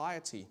outward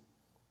piety.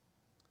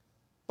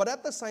 But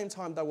at the same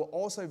time, they were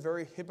also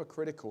very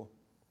hypocritical.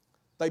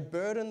 They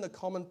burdened the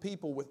common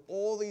people with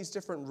all these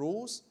different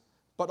rules,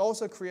 but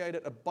also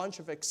created a bunch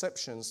of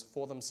exceptions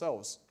for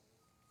themselves.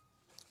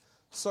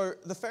 So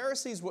the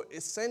Pharisees were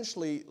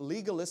essentially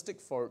legalistic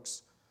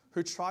folks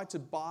who tried to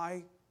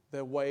buy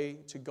their way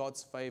to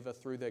God's favor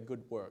through their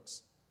good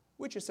works,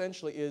 which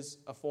essentially is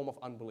a form of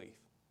unbelief.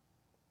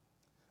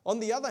 On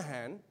the other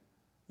hand,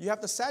 you have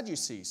the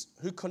Sadducees,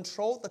 who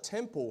controlled the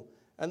temple,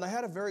 and they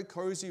had a very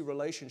cozy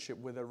relationship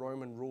with their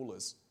Roman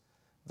rulers.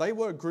 They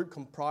were a group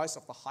comprised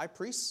of the high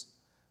priests,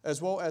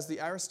 as well as the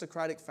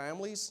aristocratic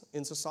families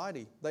in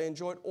society. They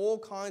enjoyed all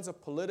kinds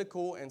of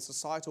political and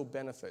societal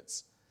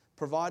benefits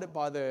provided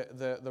by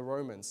the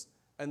Romans,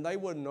 and they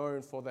were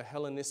known for their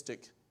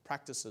Hellenistic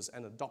practices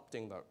and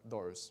adopting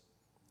those.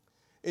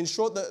 In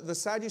short, the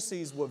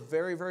Sadducees were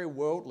very, very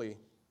worldly.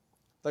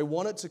 They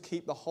wanted to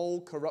keep the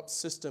whole corrupt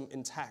system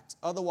intact.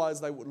 Otherwise,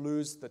 they would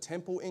lose the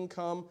temple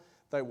income,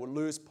 they would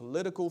lose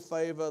political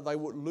favor, they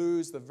would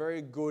lose the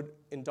very good,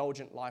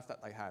 indulgent life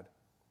that they had.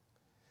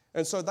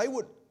 And so they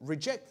would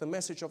reject the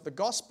message of the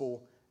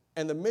gospel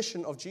and the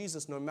mission of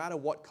Jesus no matter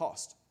what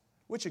cost,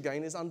 which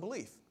again is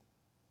unbelief.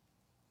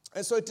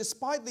 And so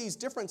despite these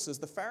differences,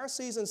 the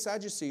Pharisees and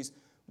Sadducees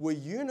were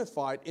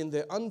unified in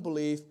their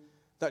unbelief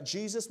that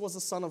Jesus was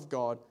the Son of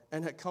God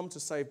and had come to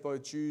save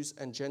both Jews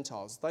and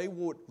Gentiles. They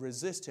would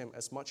resist him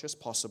as much as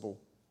possible.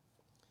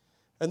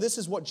 And this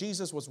is what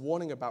Jesus was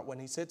warning about when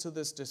he said to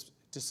his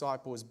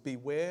disciples,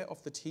 beware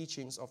of the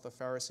teachings of the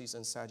Pharisees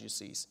and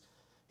Sadducees.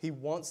 He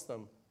wants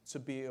them to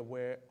be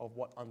aware of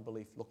what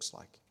unbelief looks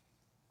like.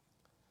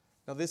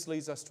 Now, this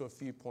leads us to a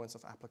few points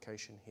of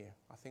application here.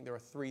 I think there are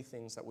three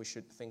things that we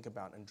should think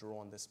about and draw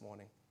on this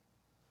morning.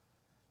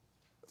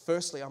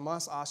 Firstly, I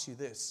must ask you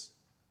this.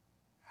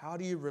 How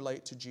do you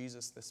relate to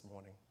Jesus this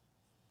morning?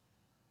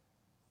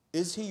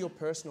 Is he your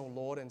personal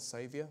Lord and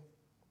Savior?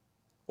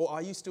 Or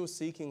are you still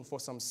seeking for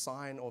some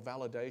sign or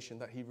validation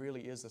that he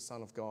really is the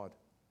Son of God?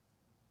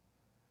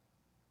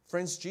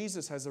 Friends,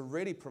 Jesus has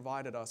already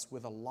provided us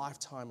with a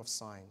lifetime of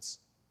signs.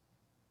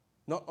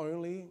 Not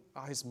only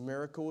are his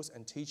miracles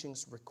and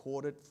teachings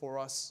recorded for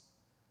us,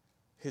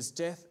 his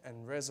death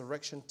and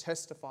resurrection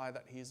testify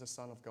that he is the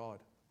Son of God.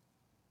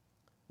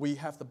 We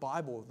have the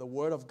Bible, the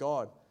Word of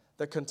God,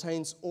 that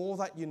contains all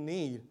that you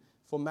need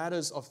for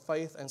matters of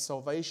faith and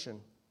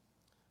salvation.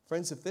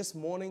 Friends, if this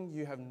morning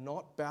you have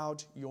not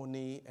bowed your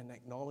knee and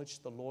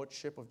acknowledged the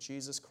Lordship of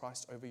Jesus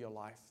Christ over your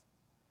life,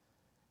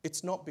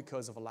 it's not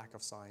because of a lack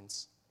of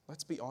signs.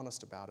 Let's be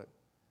honest about it.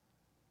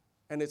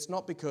 And it's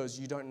not because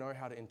you don't know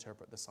how to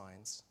interpret the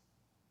signs.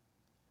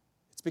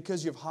 It's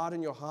because you've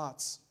hardened your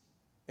hearts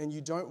and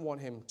you don't want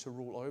him to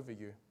rule over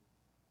you.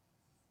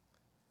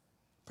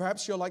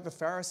 Perhaps you're like the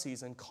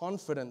Pharisees and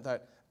confident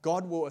that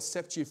God will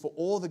accept you for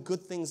all the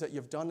good things that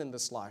you've done in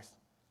this life.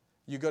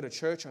 You go to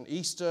church on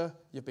Easter,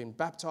 you've been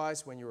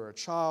baptized when you were a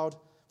child.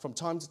 From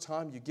time to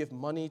time, you give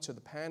money to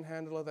the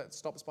panhandler that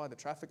stops by the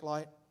traffic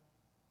light.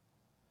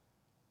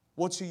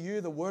 Well, to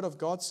you, the Word of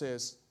God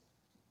says,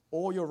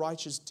 all your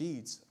righteous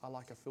deeds are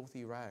like a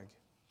filthy rag.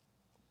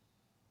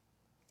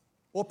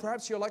 Or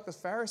perhaps you're like the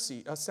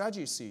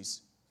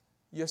Sadducees.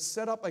 You've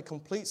set up a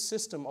complete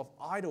system of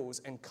idols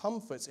and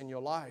comforts in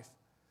your life.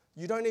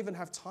 You don't even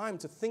have time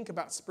to think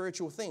about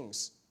spiritual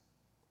things.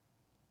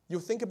 You'll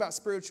think about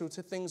spiritual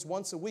things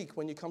once a week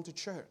when you come to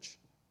church.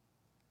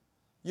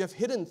 You have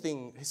hidden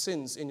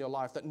sins in your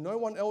life that no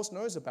one else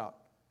knows about,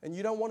 and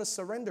you don't want to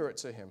surrender it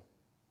to him.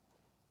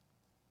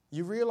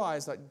 You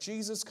realize that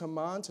Jesus'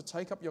 command to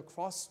take up your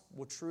cross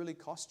will truly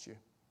cost you.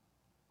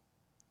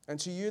 And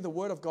to you, the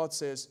Word of God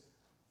says,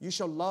 you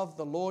shall love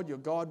the Lord your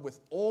God with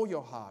all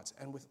your heart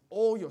and with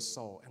all your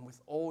soul and with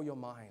all your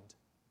mind.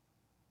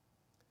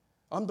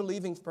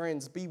 Unbelieving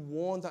friends, be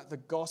warned that the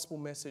gospel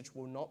message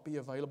will not be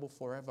available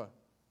forever.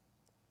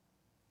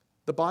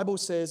 The Bible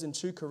says in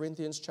 2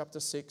 Corinthians chapter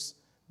 6,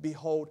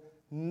 behold,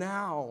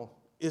 now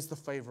is the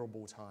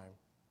favorable time.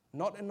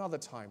 Not another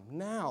time.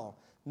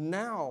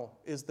 Now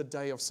is the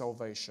day of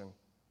salvation.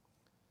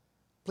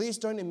 Please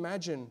don't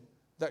imagine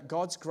that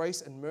God's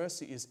grace and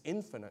mercy is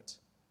infinite.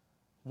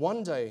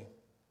 One day,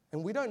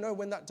 and we don't know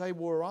when that day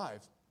will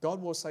arrive,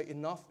 God will say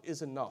enough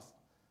is enough.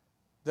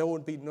 There will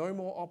be no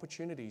more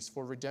opportunities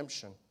for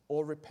redemption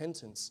or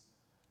repentance.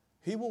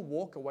 He will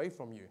walk away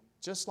from you,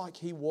 just like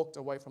he walked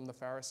away from the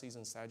Pharisees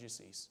and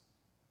Sadducees.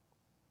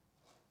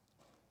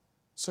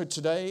 So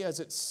today, as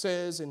it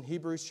says in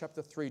Hebrews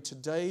chapter 3,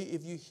 today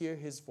if you hear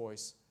his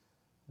voice,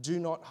 do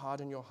not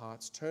harden your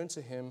hearts. Turn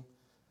to him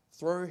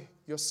Throw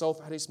yourself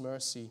at his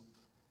mercy.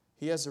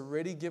 He has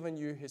already given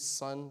you his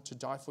Son to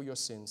die for your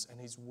sins, and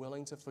he's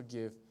willing to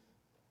forgive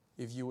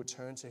if you would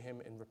turn to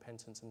him in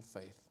repentance and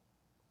faith.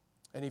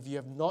 And if you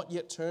have not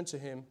yet turned to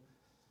him,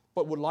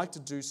 but would like to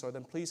do so,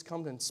 then please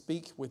come and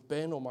speak with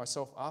Ben or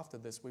myself after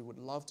this. We would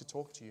love to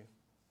talk to you.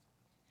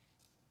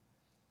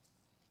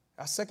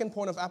 Our second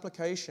point of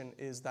application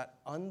is that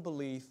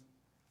unbelief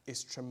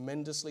is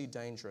tremendously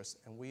dangerous,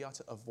 and we are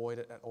to avoid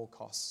it at all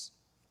costs.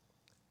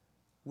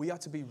 We are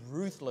to be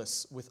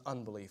ruthless with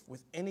unbelief,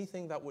 with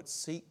anything that would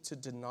seek to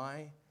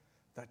deny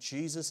that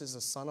Jesus is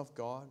the Son of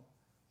God,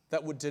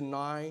 that would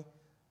deny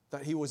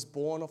that he was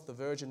born of the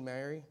Virgin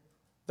Mary,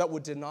 that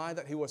would deny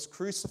that he was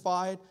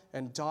crucified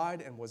and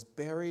died and was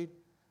buried,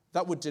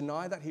 that would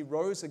deny that he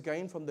rose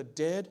again from the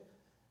dead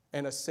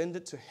and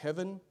ascended to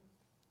heaven,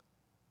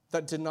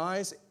 that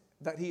denies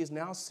that he is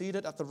now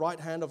seated at the right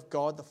hand of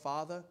God the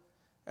Father,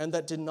 and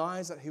that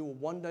denies that he will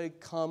one day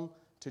come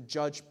to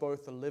judge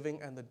both the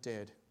living and the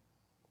dead.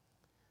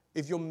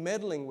 If you're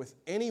meddling with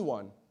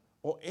anyone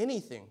or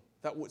anything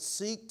that would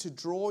seek to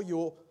draw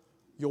your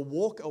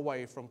walk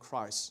away from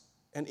Christ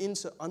and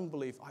into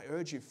unbelief, I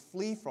urge you,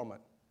 flee from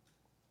it.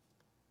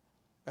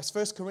 As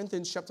 1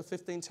 Corinthians chapter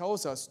 15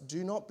 tells us,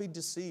 do not be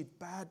deceived.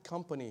 Bad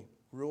company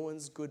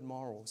ruins good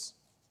morals.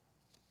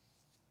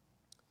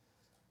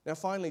 Now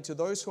finally, to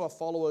those who are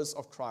followers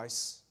of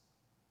Christ,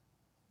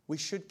 we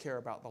should care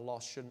about the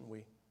lost, shouldn't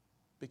we?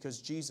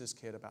 Because Jesus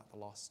cared about the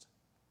lost.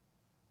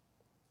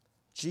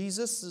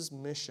 Jesus'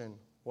 mission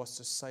was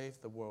to save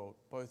the world,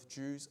 both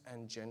Jews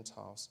and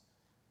Gentiles,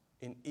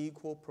 in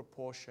equal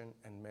proportion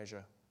and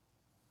measure.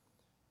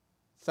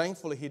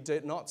 Thankfully, he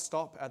did not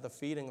stop at the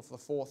feeding of the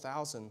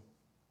 4,000.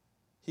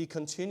 He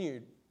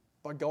continued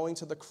by going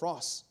to the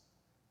cross,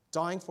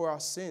 dying for our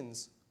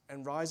sins,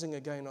 and rising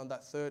again on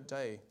that third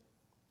day.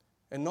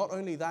 And not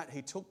only that,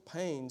 he took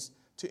pains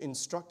to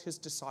instruct his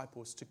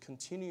disciples to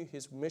continue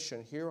his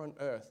mission here on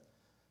earth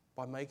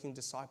by making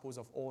disciples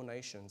of all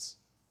nations.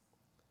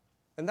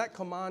 And that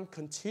command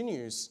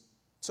continues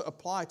to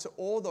apply to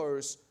all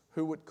those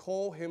who would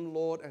call him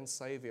Lord and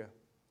Savior.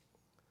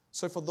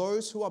 So for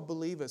those who are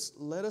believers,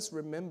 let us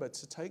remember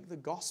to take the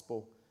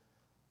gospel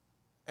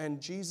and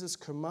Jesus'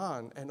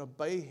 command and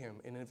obey him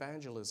in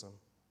evangelism.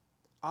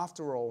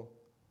 After all,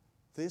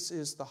 this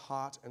is the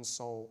heart and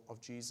soul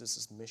of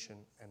Jesus' mission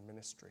and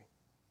ministry.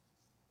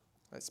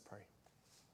 Let's pray.